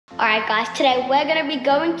Alright guys, today we're gonna be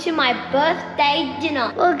going to my birthday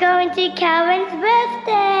dinner. We're going to Calvin's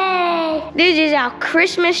birthday. This is our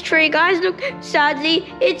Christmas tree, guys. Look,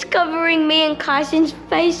 sadly, it's covering me and Kyson's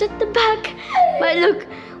face at the back. But look,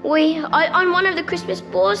 on one of the Christmas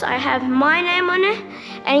balls, I have my name on it,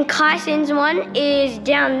 and Kyson's one is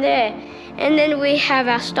down there. And then we have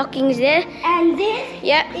our stockings there. And this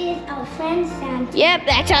is our friend Santa. Yep,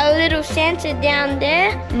 that's our little Santa down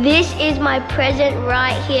there. This is my present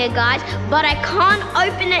right here, guys. But I can't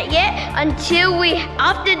open it yet until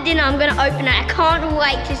after dinner, I'm gonna open it. I can't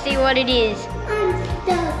wait to see what it is. I'm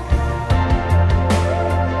stuck.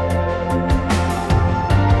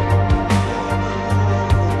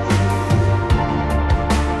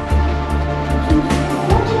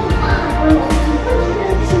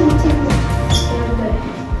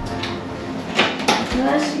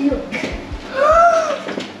 Let's look.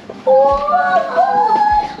 Oh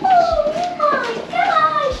my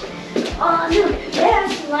gosh! Oh look, there are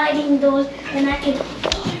sliding doors, and I can. Oh,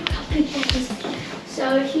 look how big that is.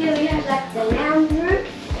 So here we have like the lounge room,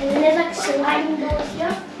 and then there's like sliding doors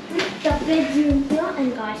here, the bedroom here,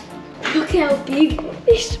 and guys, look how big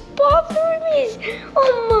this bathroom is.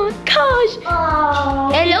 Oh my gosh! Oh.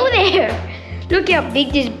 Hello there. Look how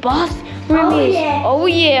big this bathroom is. Yeah. Oh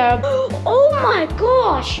yeah. Oh my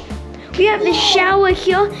gosh. We have the shower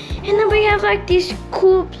here, and then we have like this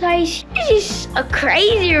cool place. This is a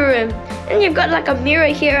crazy room. And you've got like a mirror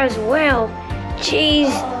here as well.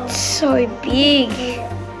 Jeez, it's so big.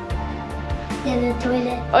 Yeah, the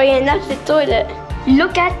toilet. Oh yeah, and that's the toilet.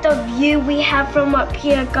 Look at the view we have from up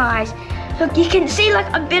here, guys. Look, you can see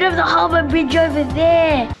like a bit of the harbour bridge over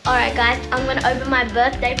there. Alright guys, I'm gonna open my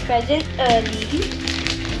birthday present early.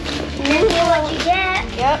 And then see what you get.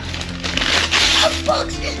 Yep. A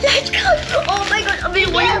box. Let's go. Oh my god, I've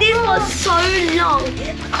been waiting this for so long.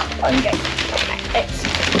 Okay. Let's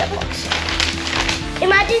put the box.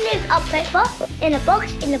 Imagine there's a paper in a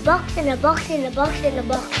box, in a box, in a box, in a box, in a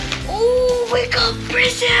box. Oh, we got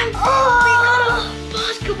Prism. Oh, we got a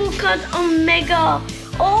basketball cards on Mega.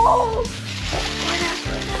 Oh. What else?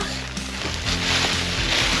 What else?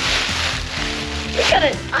 We got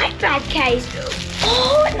an iPad case.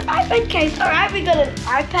 Oh, an iPad case. All right, we got an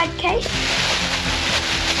iPad case.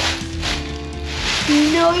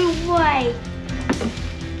 No way.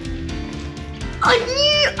 A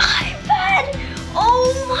new iPad.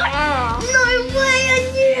 Oh my. No way, a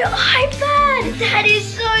new iPad. That is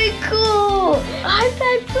so cool.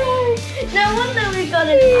 iPad Pro. No wonder we got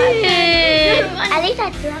an iPad. At least I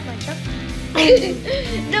still have my chocolate.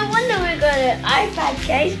 No wonder we got an iPad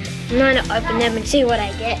case. I'm going to open them and see what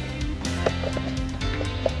I get.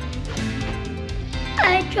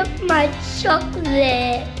 I took my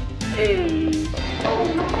chocolate. Oh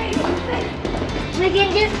my favorite. We can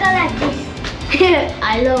just go like this.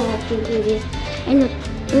 I love walking through this. And look,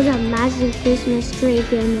 there's a massive Christmas tree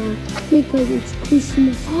here now because it's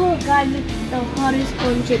Christmas. Oh God, look, the hottest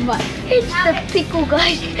sponge, but it's the pickle,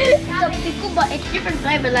 guys. It's the pickle, but it's different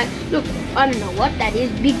flavor. Like, look, I don't know what that is,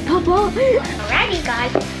 Big Papa. Alrighty,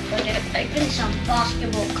 guys, we're gonna open some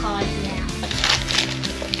basketball cards now.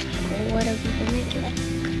 What are we gonna get?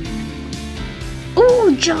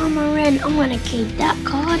 Oh, John Moran, I'm gonna keep that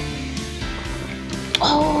card.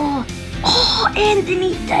 Oh,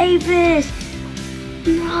 Anthony Davis.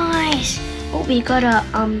 Nice. Oh, we got a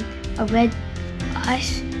red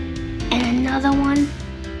ice and another one,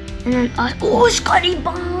 and then oh, Scotty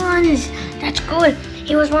Barnes. That's good.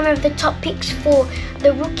 He was one of the top picks for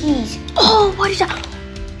the rookies. Oh, what is that?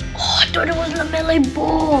 Oh, I thought it was LaMelo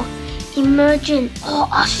Ball. Emergent. Oh,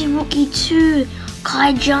 Aussie rookie too.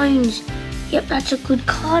 Kai Jones. Yep, that's a good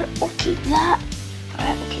card. I'll keep that.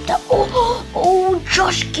 Alright, we'll keep that. Oh,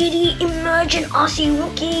 Josh Giddey, emergent Aussie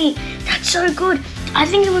rookie. That's so good. I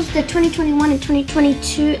think it was the 2021 and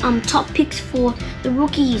 2022 top picks for the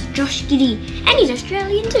rookies. Josh Giddey. And he's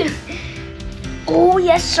Australian too. Oh,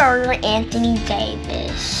 yes, sir. Anthony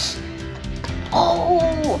Davis.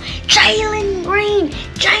 Oh, Jalen Green.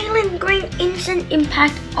 Jalen Green, instant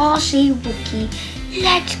impact Aussie rookie.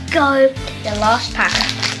 Let's go. The last pack.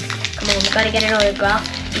 Come on, we gotta get an autograph.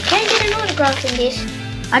 You can't get an autograph in this.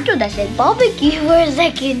 I thought that said barbecue for a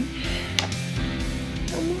second.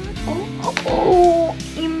 Come on. Oh,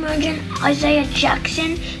 emergent Isaiah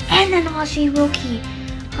Jackson and an Aussie rookie.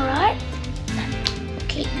 Alright,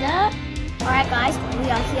 keep that. Alright guys, we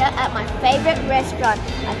are here at my favorite restaurant.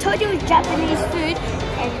 I told you it was Japanese food,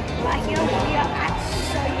 and right here we are at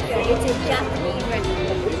Soyo. It's a Japanese restaurant.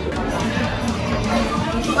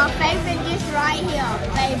 My favorite dish right here,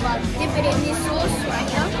 flavor. Dip it in this sauce right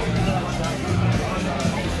here.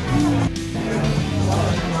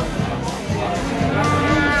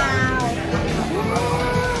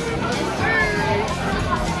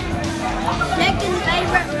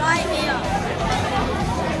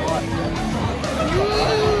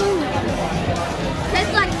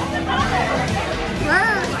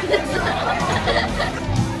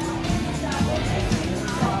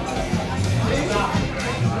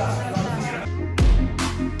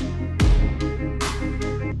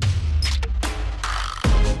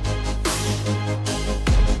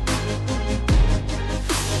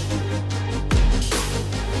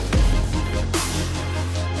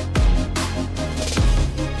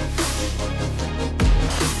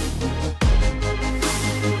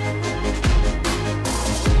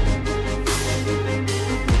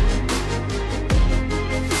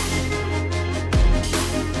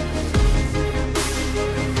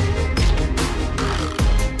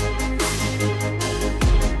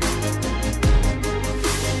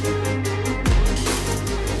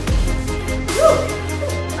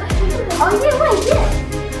 idea.